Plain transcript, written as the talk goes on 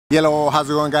Hello, how's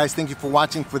it going, guys? Thank you for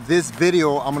watching. For this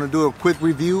video, I'm going to do a quick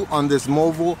review on this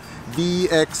Movo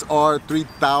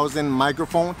VXR3000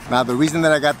 microphone. Now, the reason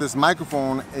that I got this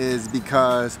microphone is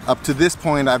because up to this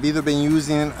point, I've either been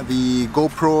using the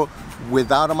GoPro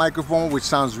without a microphone, which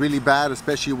sounds really bad,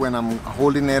 especially when I'm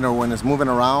holding it or when it's moving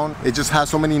around. It just has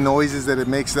so many noises that it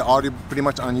makes the audio pretty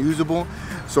much unusable.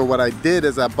 So what I did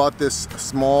is I bought this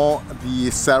small, the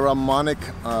Saramonic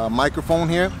microphone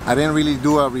here. I didn't really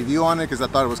do a review on it because I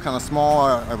thought it was kind of small.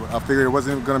 I figured it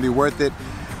wasn't going to be worth it.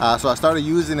 So I started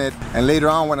using it, and later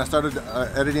on when I started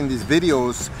editing these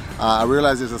videos, I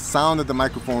realized there's a sound that the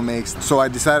microphone makes. So I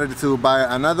decided to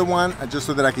buy another one just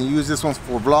so that I can use this one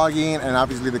for vlogging, and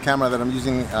obviously the camera that I'm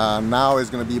using now is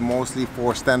going to be mostly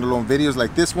for standalone videos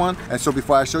like this one. And so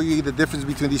before I show you the difference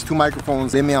between these two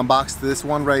microphones, let me unbox this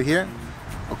one right here.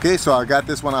 Okay, so I got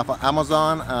this one off of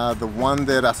Amazon. The one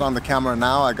that I saw on the camera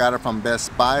now, I got it from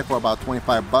Best Buy for about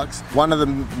 25 bucks. One of the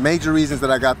major reasons that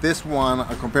I got this one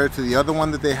compared to the other one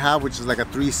that they have, which is like a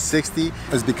 360,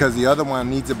 is because the other one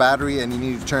needs a battery and you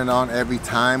need to turn it on every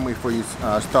time before you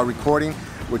start recording,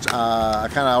 which I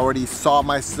kind of already saw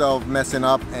myself messing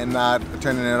up and not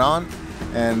turning it on.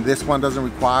 And this one doesn't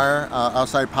require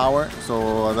outside power,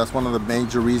 so that's one of the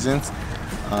major reasons.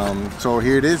 So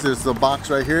here it is. There's the box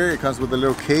right here. It comes with a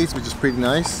little case, which is pretty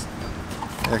nice.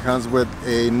 It comes with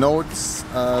a note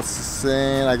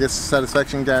saying, I guess,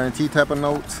 satisfaction guarantee type of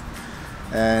note,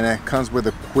 and it comes with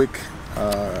a quick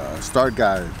start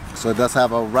guide. So it does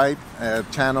have a right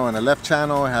channel and a left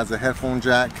channel. It has a headphone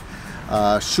jack,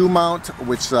 shoe mount,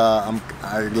 which I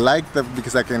like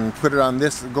because I can put it on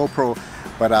this GoPro,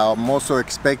 but I'm also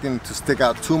expecting to stick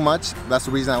out too much. That's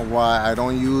the reason why I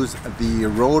don't use the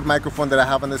Rode microphone that I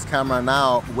have on this camera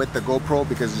now with the GoPro,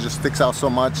 because it just sticks out so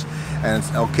much and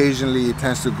occasionally it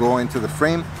tends to go into the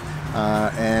frame.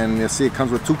 And you'll see it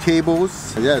comes with two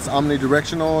cables. Yeah, it's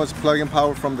omnidirectional. It's plug-in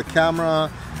power from the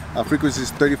camera. Frequency is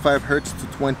 35 hertz to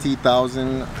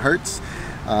 20,000 hertz.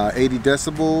 80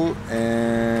 decibel,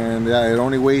 and yeah, it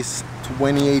only weighs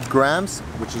 28 grams,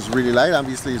 which is really light.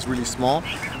 Obviously it's really small.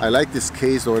 I like this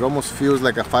case though. It almost feels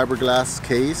like a fiberglass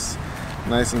case,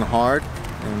 nice and hard.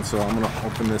 And so I'm gonna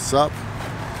open this up.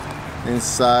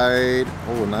 Inside,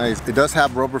 oh nice, it does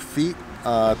have rubber feet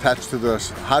attached to the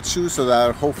hot shoes, so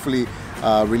that hopefully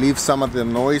relieves some of the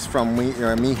noise from me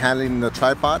handling the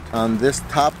tripod. On this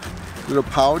top little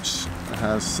pouch, it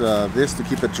has this to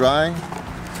keep it dry,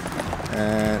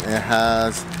 and it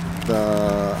has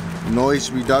the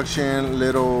noise reduction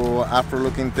little afro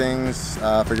looking things.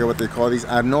 I forget what they call these.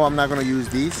 I know I'm not going to use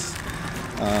these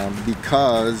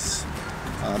because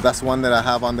that's one that I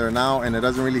have on there now, and it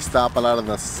doesn't really stop a lot of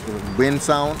the wind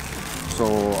sound. So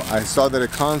I saw that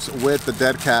it comes with the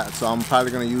dead cat, so I'm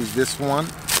probably going to use this one.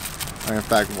 In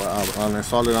fact, I'll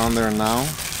install it on there now.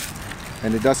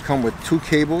 And it does come with two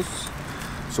cables.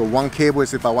 So one cable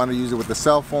is if I want to use it with the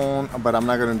cell phone, but I'm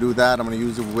not going to do that. I'm going to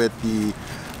use it with the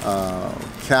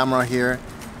camera here.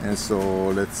 And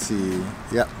so let's see.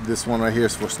 Yeah, this one right here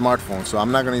is for smartphone. So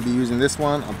I'm not going to be using this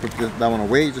one. I'll put that one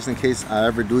away just in case I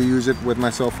ever do use it with my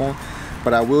cell phone.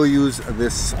 But I will use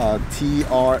this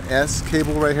TRS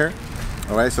cable right here.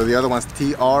 All right, so the other one's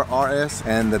TRRS,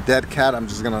 and the dead cat, I'm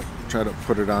just going to try to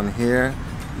put it on here.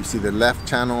 You see the left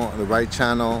channel, the right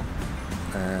channel.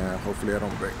 Hopefully I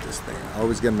don't break this thing. I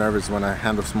always get nervous when I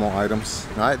handle small items.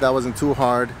 All right, that wasn't too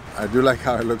hard. I do like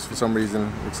how it looks for some reason.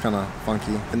 It looks kind of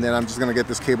funky. And then I'm just gonna get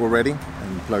this cable ready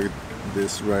and plug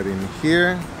this right in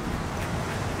here.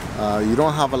 You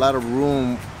don't have a lot of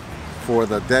room for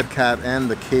the dead cat and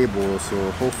the cable,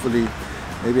 so hopefully,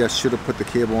 maybe I should have put the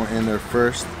cable in there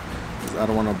first, because I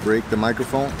don't want to break the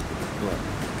microphone. But,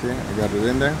 okay, I got it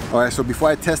in there. All right, so before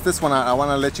I test this one, I want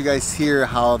to let you guys hear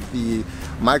how the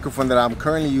microphone that I'm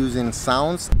currently using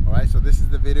sounds. All right, so this is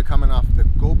the video coming off the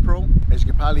GoPro. As you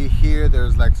can probably hear,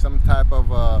 there's like some type of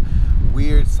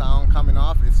weird sound coming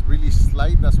off. It's really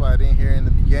slight, that's why I didn't hear it in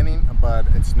the beginning, but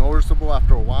it's noticeable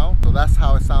after a while. So that's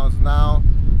how it sounds now.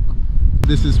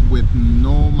 This is with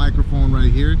no microphone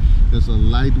right here. There's a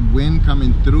light wind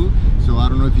coming through, so I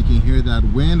don't know if you can hear that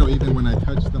wind, or even when I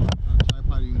touch the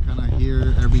tripod, you can kind of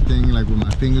hear everything, like with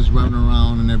my fingers running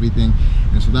around and everything.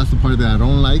 And so that's the part that I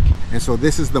don't like. And so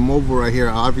this is the Movo right here.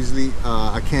 Obviously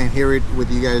I can't hear it with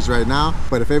you guys right now,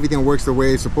 but if everything works the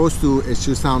way it's supposed to, it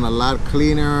should sound a lot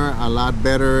cleaner, a lot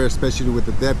better, especially with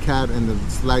the dead cat and the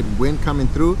slight wind coming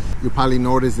through. You'll probably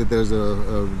notice that there's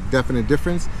a definite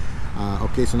difference.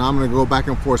 Okay, so now I'm going to go back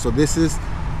and forth. So this is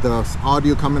the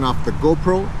audio coming off the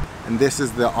GoPro, and this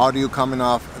is the audio coming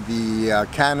off the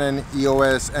Canon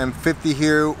EOS M50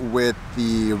 here with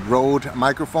the Rode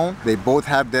microphone. They both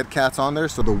have dead cats on there,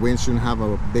 so the wind shouldn't have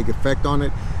a big effect on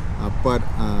it. but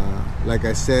like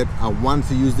I said, I wanted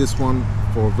to use this one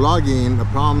for vlogging. The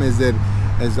problem is that,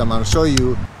 as I'm going to show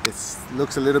you, it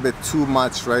looks a little bit too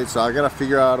much, right? So I got to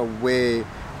figure out a way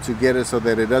to get it so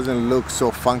that it doesn't look so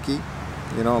funky.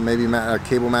 You know, maybe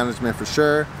cable management for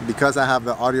sure. Because I have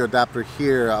the audio adapter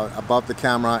here above the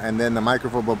camera and then the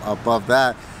microphone above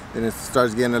that, then it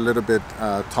starts getting a little bit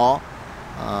tall.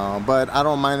 But I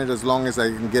don't mind it as long as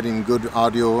I'm getting good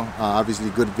audio, obviously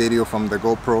good video from the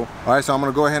GoPro. Alright, so I'm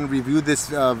going to go ahead and review this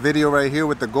video right here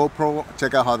with the GoPro,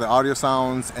 check out how the audio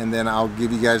sounds, and then I'll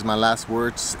give you guys my last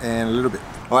words in a little bit.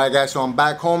 Alright guys, so I'm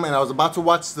back home and I was about to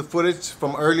watch the footage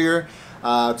from earlier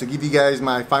to give you guys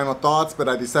my final thoughts, but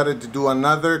I decided to do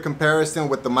another comparison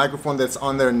with the microphone that's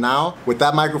on there now, with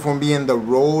that microphone being the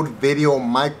Rode Video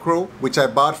Micro, which I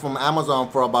bought from Amazon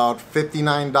for about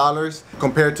 $59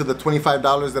 compared to the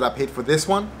 $25 that I paid for this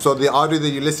one. So the audio that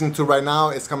you're listening to right now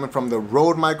is coming from the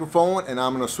Rode microphone, and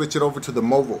I'm going to switch it over to the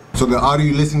Movo. So the audio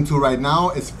you're listening to right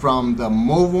now is from the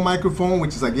Movo microphone,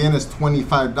 which is again is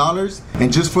 $25.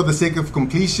 And just for the sake of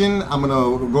completion, I'm going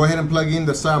to go ahead and plug in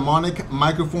the Saramonic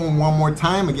microphone one more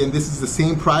time. Again, this is the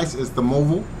same price as the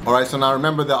Movo. Alright, so now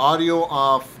remember the audio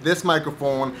of this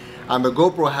microphone on the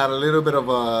GoPro had a little bit of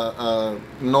a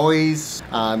noise.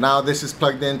 Now this is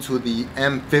plugged into the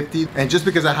M50. And just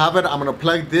because I have it, I'm gonna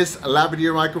plug this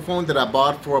lavalier microphone that I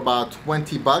bought for about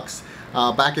 20 bucks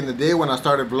back in the day when I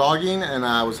started vlogging and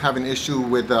I was having issue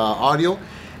with audio.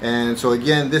 And so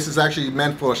again, this is actually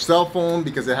meant for a cell phone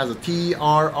because it has a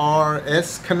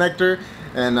TRRS connector.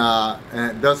 And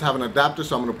it does have an adapter,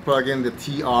 so I'm going to plug in the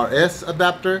TRS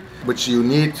adapter, which you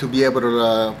need to be able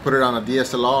to put it on a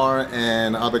DSLR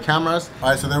and other cameras.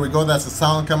 Alright, so there we go. That's the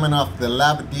sound coming off the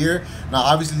lavalier. Now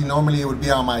obviously normally it would be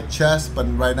on my chest, but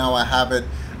right now I have it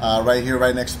right here,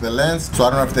 right next to the lens. So I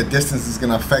don't know if the distance is going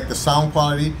to affect the sound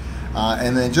quality.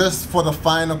 And then just for the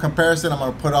final comparison, I'm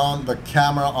going to put on the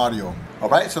camera audio.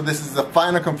 Alright, so this is the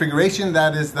final configuration.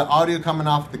 That is the audio coming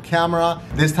off the camera.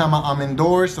 This time I'm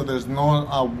indoors, so there's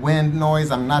no wind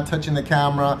noise. I'm not touching the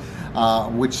camera,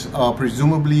 which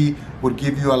presumably would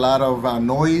give you a lot of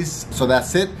noise. So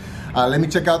that's it. Let me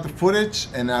check out the footage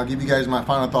and I'll give you guys my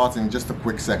final thoughts in just a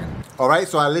quick second. Alright,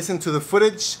 so I listened to the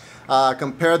footage,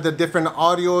 compared the different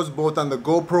audios both on the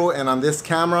GoPro and on this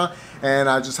camera, and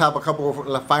I just have a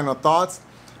couple of final thoughts.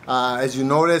 As you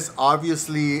notice,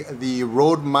 obviously the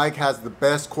Rode mic has the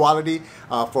best quality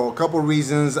for a couple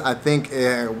reasons. I think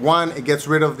one, it gets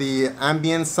rid of the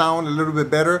ambient sound a little bit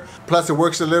better. Plus it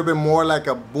works a little bit more like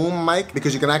a boom mic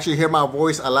because you can actually hear my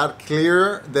voice a lot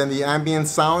clearer than the ambient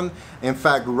sound. In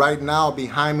fact, right now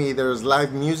behind me there's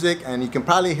live music and you can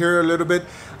probably hear a little bit,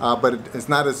 but it's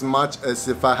not as much as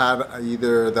if I had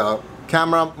either the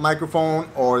camera microphone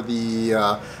or the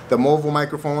Movo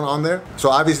microphone on there. So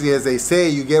obviously, as they say,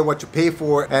 you get what you pay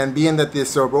for, and being that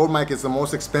this Rode mic is the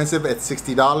most expensive at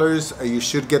 $60, you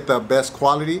should get the best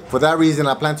quality. For that reason,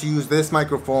 I plan to use this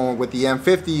microphone with the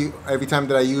M50 every time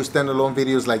that I use standalone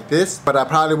videos like this, but I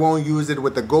probably won't use it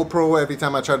with the GoPro every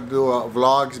time I try to do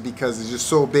vlogs because it's just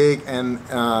so big, and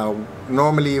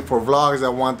normally for vlogs I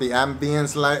want the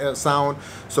ambience sound,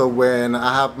 so when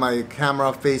I have my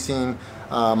camera facing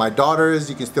my daughters,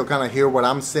 you can still kind of hear what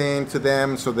I'm saying to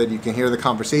them so that you can hear the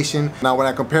conversation. Now when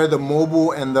I compare the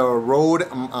Movo and the Rode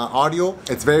audio,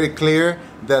 it's very clear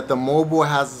that the Movo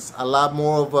has a lot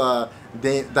more of a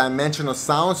dimensional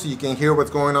sound, so you can hear what's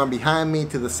going on behind me,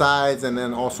 to the sides, and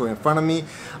then also in front of me.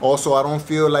 Also, I don't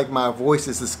feel like my voice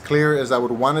is as clear as I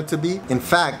would want it to be. In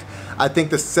fact, I think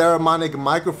the Saramonic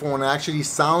microphone actually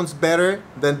sounds better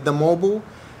than the Movo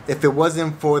if it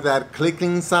wasn't for that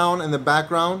clicking sound in the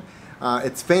background.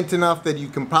 It's faint enough that you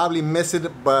can probably miss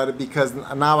it, but because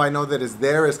now I know that it's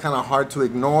there, it's kind of hard to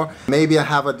ignore. Maybe I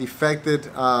have a defected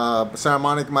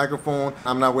Saramonic microphone.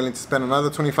 I'm not willing to spend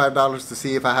another $25 to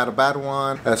see if I had a bad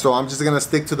one. So I'm just gonna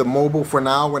stick to the Movo for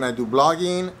now when I do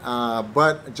vlogging.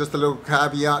 But just a little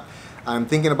caveat, I'm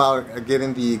thinking about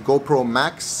getting the GoPro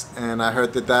Max, and I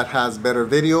heard that that has better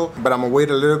video, but I'm gonna wait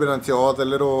a little bit until all the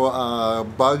little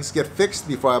bugs get fixed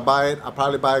before I buy it. I'll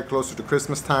probably buy it closer to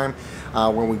Christmas time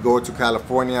when we go to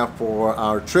California for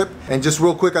our trip. And just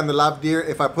real quick on the lavalier,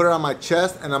 if I put it on my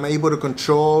chest and I'm able to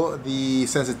control the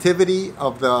sensitivity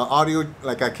of the audio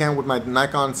like I can with my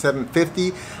Nikon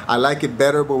 750, I like it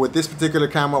better. But with this particular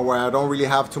camera where I don't really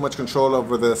have too much control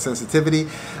over the sensitivity,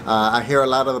 I hear a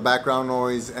lot of the background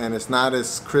noise and it's not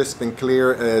as crisp and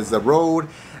clear as the Rode.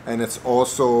 And it's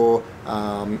also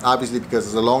obviously because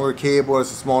it's a longer cable,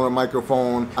 it's a smaller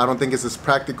microphone, I don't think it's as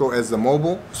practical as the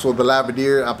Movo. So the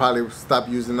lavalier, I'll probably stop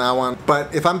using that one.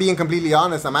 But if I'm being completely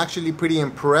honest, I'm actually pretty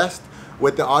impressed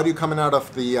with the audio coming out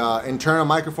of the internal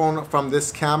microphone from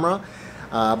this camera.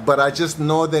 But I just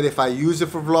know that if I use it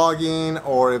for vlogging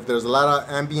or if there's a lot of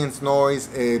ambience noise,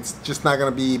 it's just not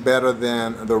gonna be better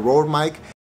than the Rode mic.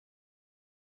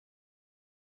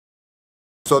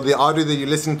 So the audio that you're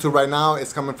listening to right now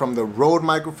is coming from the Rode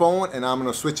microphone, and I'm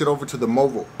gonna switch it over to the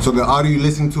Movo. So the audio you're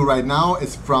listening to right now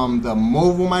is from the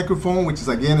Movo microphone, which is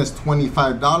again is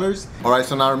 $25. All right,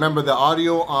 so now remember the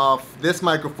audio of this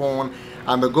microphone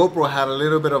on the GoPro had a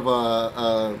little bit of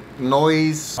a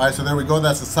noise. All right, so there we go.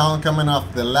 That's the sound coming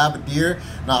off the lavalier.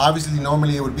 Now, obviously,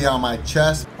 normally it would be on my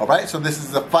chest. All right, so this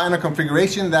is the final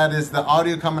configuration. That is the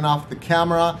audio coming off the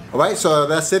camera. All right, so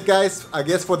that's it, guys. I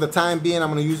guess for the time being, I'm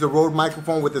gonna use the Rode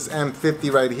microphone with this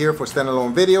M50 right here for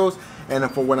standalone videos. And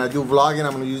for when I do vlogging,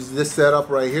 I'm gonna use this setup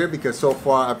right here because so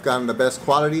far I've gotten the best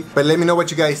quality. But let me know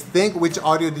what you guys think. Which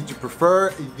audio did you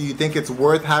prefer? Do you think it's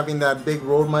worth having that big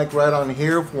Rode mic right on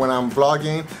here when I'm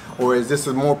vlogging? Or is this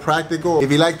more practical?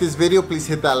 If you like this video, please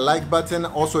hit that like button.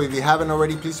 Also, if you haven't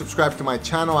already, please subscribe to my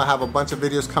channel. I have a bunch of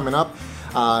videos coming up.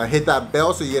 Hit that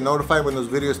bell so you get notified when those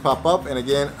videos pop up. And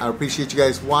again, I appreciate you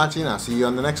guys watching. I'll see you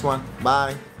on the next one.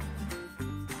 Bye.